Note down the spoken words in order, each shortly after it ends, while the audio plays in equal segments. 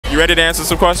You ready to answer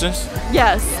some questions?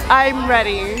 Yes, I'm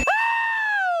ready.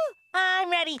 I'm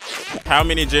ready. How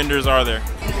many genders are there?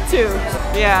 2.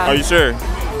 Yeah. Are you sure?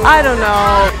 I don't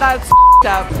know. That's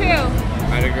up. 2.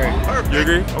 I'd agree. You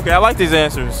agree? Okay, I like these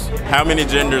answers. How many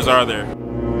genders are there?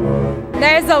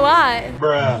 There's a lot.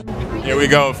 Bruh. Here we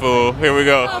go, fool. Here we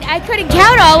go. I couldn't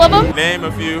count all of them. Name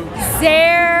a few.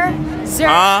 Zer.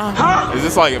 Is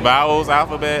this like vowels,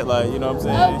 alphabet? Like, you know what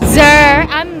I'm saying? Zer.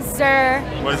 I'm Zer.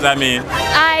 What does that mean?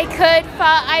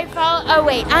 Oh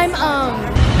wait, I'm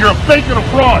You're a fake and a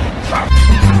fraud.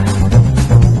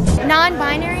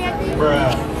 non-binary, I think.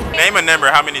 Bruh. Name a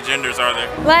number. How many genders are there?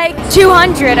 Like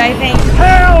 200, I think.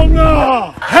 Hell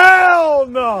no! Hell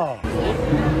no!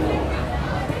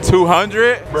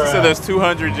 200? She said there's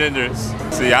 200 genders.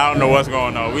 See, I don't know what's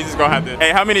going on. We just gonna have to.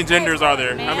 Hey, how many genders are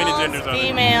there? How many genders are there?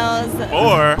 Females.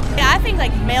 Or Yeah, I think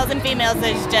like males and females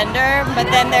is gender, but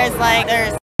then there's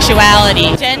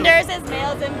sexuality. Genders is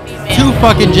males and females. 2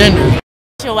 fucking genders.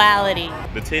 Sexuality.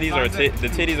 the titties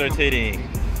are tittying.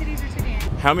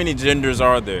 How many genders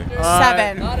are there?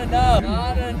 7. Not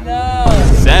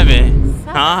enough. 7?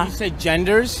 Huh? You say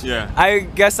genders? Yeah. I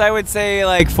guess I would say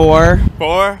like 4.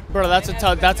 4? Bro, that's a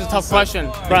tough question.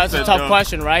 Bro, that's a said tough no.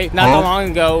 question, right? Not that long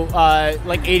ago,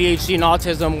 like ADHD and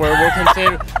autism were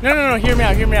considered. No, hear me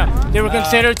out. They were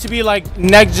considered to be like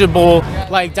negligible,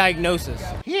 like diagnosis.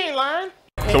 He ain't lying.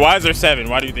 So why is there 7?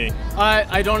 Why do you think?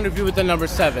 I don't agree with the number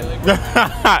 7.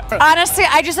 Honestly,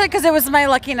 I just said because it was my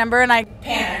lucky number and I.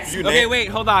 Okay, wait,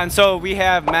 hold on. So we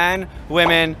have men,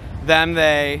 women, them,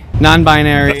 they,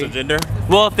 non-binary. That's a gender?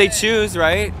 Well, if they choose,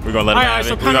 right? We're gonna let them have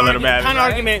it. We're gonna let them have Kind it. of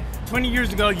argument. 20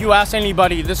 years ago, you ask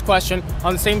anybody this question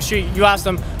on the same street. You ask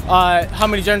them how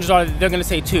many genders are there, they're gonna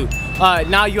say 2.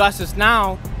 Now you ask us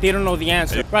now, they don't know the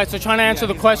answer. Right. So trying to answer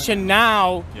the question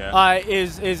now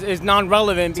is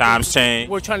non-relevant. because Times change.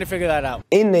 We're trying to figure that out.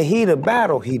 In the heat of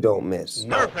battle, he don't miss.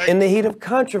 In the heat of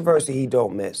controversy, he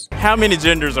don't miss. How many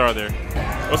genders are there?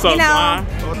 What's up, Slime?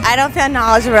 I don't feel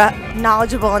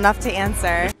knowledgeable enough to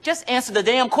answer. Just answer the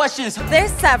damn questions.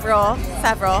 There's several.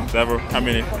 Several. How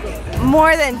many?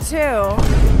 More than 2.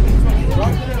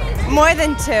 More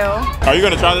than 2. Are you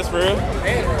gonna try this for real?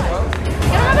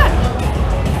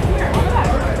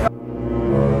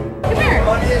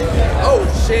 Oh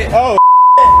shit. Oh,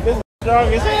 this is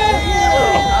strong as hell.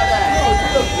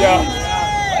 Yeah.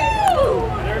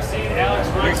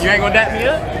 You ain't gonna dap me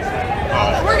up?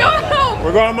 We're going home.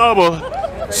 We're going mobile.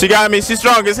 She got me. She's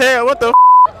strong as hell. What the?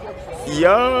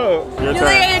 Yo. Your You turn.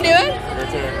 think I can do it? Your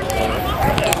turn.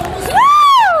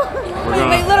 Woo! going.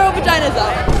 My literal vagina's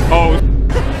up. Oh.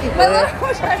 My literal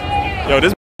vagina. Yo,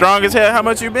 this strong as hell. How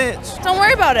much you bench? Don't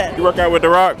worry about it. You work out with The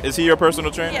Rock? Is he your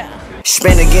personal trainer? Yeah.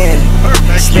 Spin again.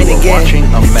 Spin again.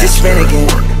 Just spin again.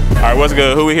 All right, what's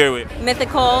good? Who we here with?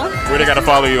 Mythical Where they gotta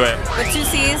follow you at? with 2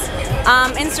 C's.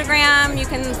 Instagram, you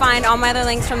can find all my other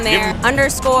links from there.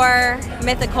 Underscore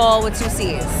Mythical with 2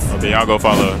 C's. Okay, y'all go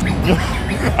follow.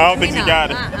 I don't think you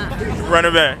got it. Run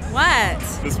it back. What?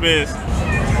 Dismiss.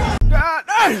 God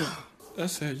damn. I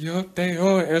said, yup, they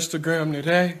on Instagram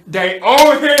today. They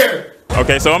on here.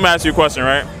 Okay, so I'm gonna ask you a question,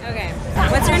 right? Okay.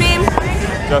 What's your name?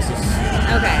 Justice.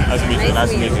 Okay. Nice to meet you.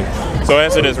 Nice to meet you. So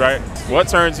answer this, right? What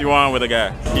turns you on with a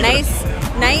guy?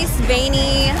 Nice,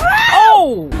 veiny.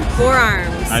 Oh!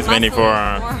 Forearms. Nice veiny muscle,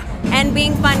 forearm. And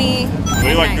being funny. So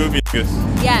you like goofy niggas?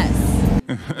 Yes.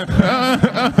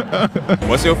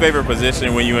 What's your favorite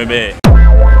position when you in bed?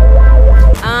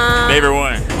 Favorite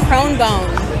one? Prone bone.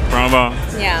 Prone bone?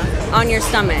 Yeah. On your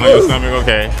stomach. On your stomach,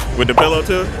 okay. With the pillow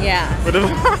too? Yeah. With the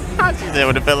she said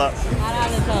with the pillow. Not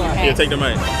on the pillow. Here, take the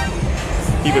mic.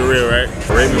 Keep it real, right?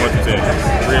 Rate me what you said.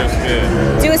 Real spin.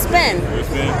 Do a spin. Do a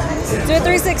spin. Do a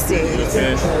 360. Do a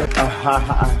spin.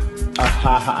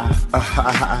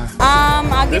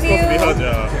 I'll This give you. supposed to be her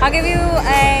job. I'll give you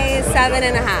a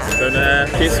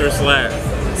 7.5. 7.5. Kiss or slap?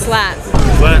 Slap.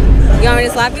 Slap. You want me to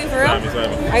slap you for real? Slap me, slap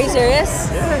me. Are you serious?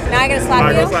 Yeah. Now I gotta slap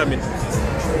Alright, you? go slap me.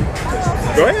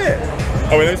 Go ahead.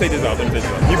 Oh wait, let me take this off. Let me take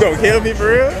this off. You gonna kill me for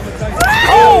real?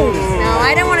 Oh! No,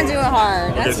 I didn't want to do it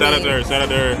hard. Okay, That's shout out to mean. her. Shout out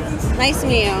to her. Nice to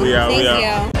meet you. We out. Thank we you.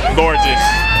 out. Gorgeous.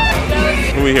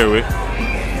 Who we here with?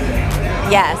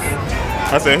 Yes.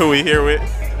 I said, who we here with?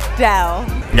 Dell.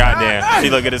 Goddamn, she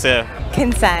look good as hell.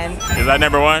 Consent. Is that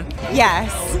number one?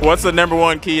 Yes. What's the number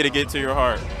one key to get to your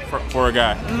heart for a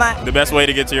guy? The best way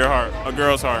to get to your heart, a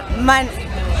girl's heart.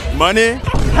 Money?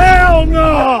 Hell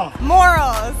no!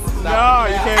 Morals. No,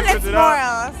 you can't And switch it's it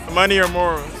up. morals. Money or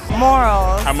morals?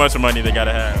 Morals. How much money they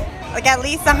gotta have? Like at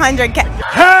least 100K.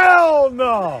 Hell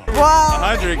no!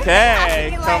 Well,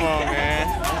 100K? Come on, man.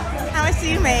 how much do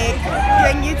you make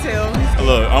doing YouTube?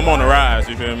 Look, I'm on the rise,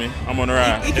 you feel me? I'm on the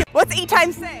rise. What's 8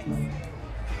 times 6?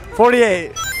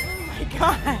 48. Okay.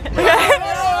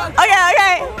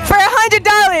 For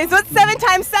 $100, what's 7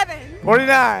 times 7?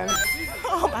 49.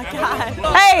 Oh my God.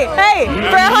 Hey,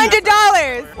 for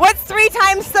 $100, what's 3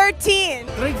 times 13?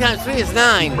 3 times 3 is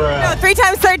 9. No, 3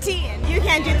 times 13. You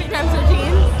can't do 3 times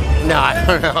 13? No, I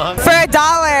don't know. For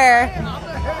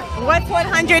 $1, what's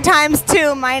 100 times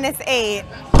 2 minus 8?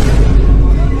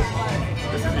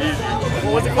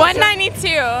 192.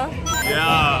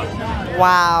 Yeah.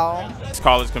 Wow. It's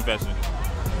college confession.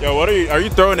 Yo, what are you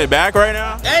throwing it back right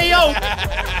now? Hey, yo!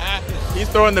 He's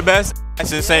throwing the best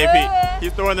ass in St. Pete.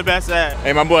 He's throwing the best ass.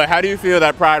 Hey, my boy, how do you feel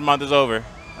that Pride Month is over?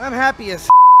 I'm happy as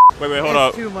Wait, hold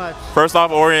up. too much. First off,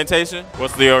 orientation.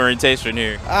 What's the orientation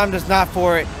here? I'm just not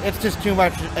for it. It's just too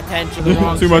much attention. Too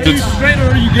much attention. Straight or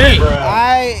are you gay?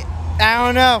 I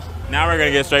don't know. Now we're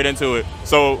gonna get straight into it.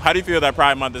 So, how do you feel that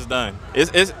Pride Month is done? It's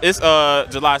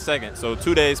July 2nd, so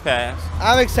 2 days passed.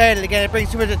 I'm excited again. It brings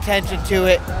too much attention to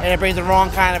it, and it brings the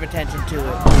wrong kind of attention to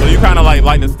it. So you kind of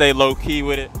like to stay low key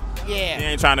with it. Yeah. You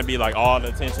ain't trying to be like all the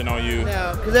attention on you.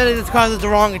 No, because then it just causes the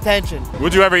wrong attention.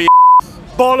 Would you ever eat?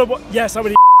 Yes, I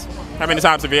would eat. How many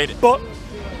times have you ate it? But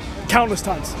countless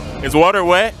times. Is water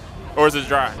wet or is it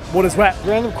dry? What is wet?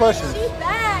 Random question. She's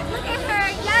back. Look at her.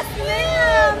 Yes,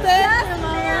 ma'am. Yes,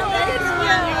 ma'am.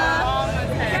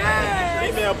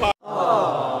 Female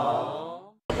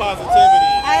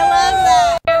positivity. I love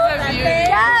that.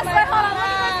 Yes, but hold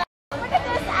on. Look at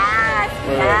this ass.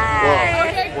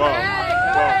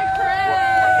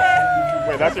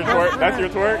 Wait, that's your twerk? That's your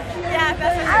twerk? Yeah,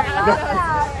 that's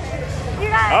your You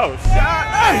guys. Oh,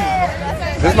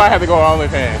 shit. This might have to go on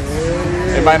OnlyFans.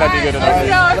 It might not be good enough.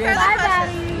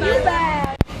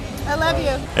 I love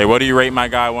you. Hey, what do you rate my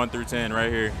guy 1 through 10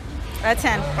 right here? A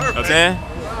 10. A 10?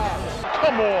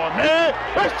 Come on, man.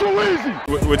 That's too easy.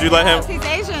 Would you let him? He's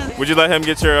Asian. Would you let him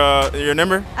get your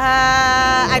number?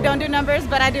 I don't do numbers,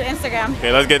 but I do Instagram.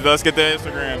 Okay, let's get the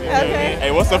Instagram. You know what I mean? Okay.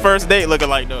 Hey, what's the first date looking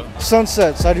like though?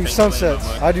 Sunsets. I do sunsets.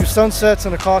 I do sunsets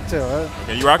and a cocktail. Right?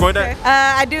 Okay, you rocking with that?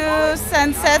 I do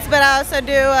sunsets, but I also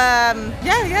do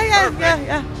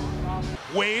yeah.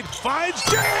 Wade finds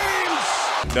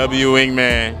James. W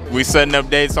Wingman. We setting up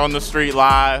dates on the street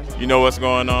live. You know what's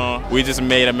going on. We just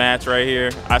made a match right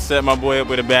here. I set my boy up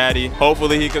with a baddie.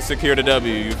 Hopefully he could secure the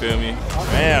W, you feel me?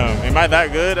 Damn, am I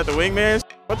that good at the Wingman?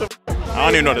 What the I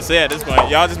don't even know what to say at this point.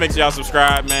 Y'all just make sure y'all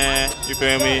subscribe, man. You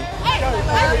feel me? Hey, I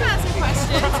have to ask a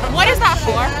question. What is that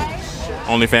for?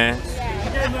 OnlyFans?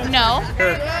 No.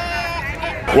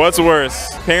 What's worse?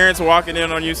 Parents walking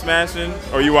in on you smashing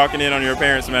or you walking in on your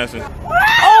parents smashing?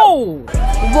 Oh!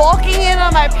 Walking in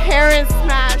on my parents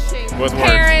smashing. What's worse?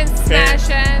 Parents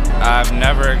smashing. I've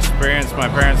never experienced my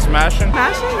parents smashing.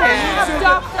 Hey,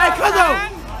 Cuzzo!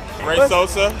 Ray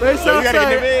Sosa. Ray So you gotta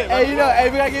get him in. Hey,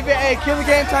 we gotta get it. Hey, kill the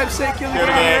game type shit. Kill the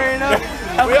game. You know?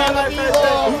 We all like that.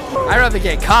 I'd rather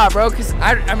get caught, bro, because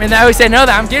I mean, I always say no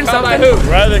that I'm getting something.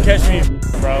 Rather catch me,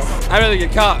 bro. I'd rather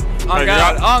get caught. On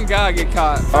God, get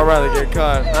caught. I'd rather get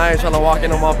caught. I ain't trying to walk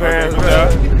in on my parents, bro.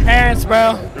 Parents,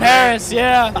 bro. Parents,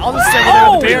 yeah. I'll just sit there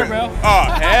with the beer, bro. Oh,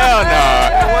 hell no.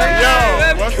 Yo,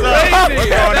 what's up? What's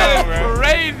going on, bro?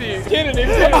 Crazy.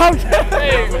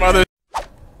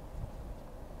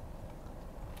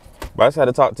 But I just had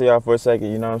to talk to y'all for a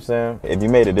second, you know what I'm saying? If you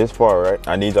made it this far, right,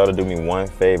 I need y'all to do me one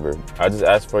favor. I just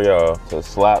asked for y'all to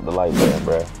slap the like button,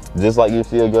 bruh. Just like you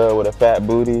see a girl with a fat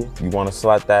booty, you want to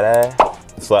slap that ass,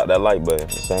 slap that like button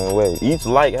the same way. Each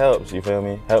like helps, you feel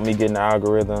me? Help me get in the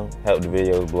algorithm, help the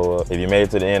videos blow up. If you made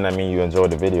it to the end, I mean you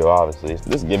enjoyed the video, obviously.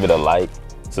 Just give it a like,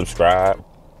 subscribe.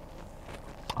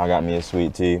 I got me a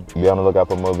sweet tea. Be on the lookout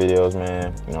for more videos,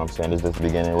 man. You know what I'm saying? This is just the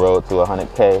beginning. Road to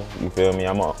 100K, you feel me?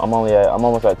 I'm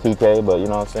almost at 2K, but you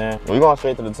know what I'm saying? We're going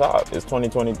straight to the top. It's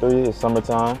 2023, it's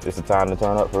summertime. It's the time to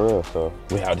turn up for real, so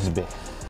we out this bitch.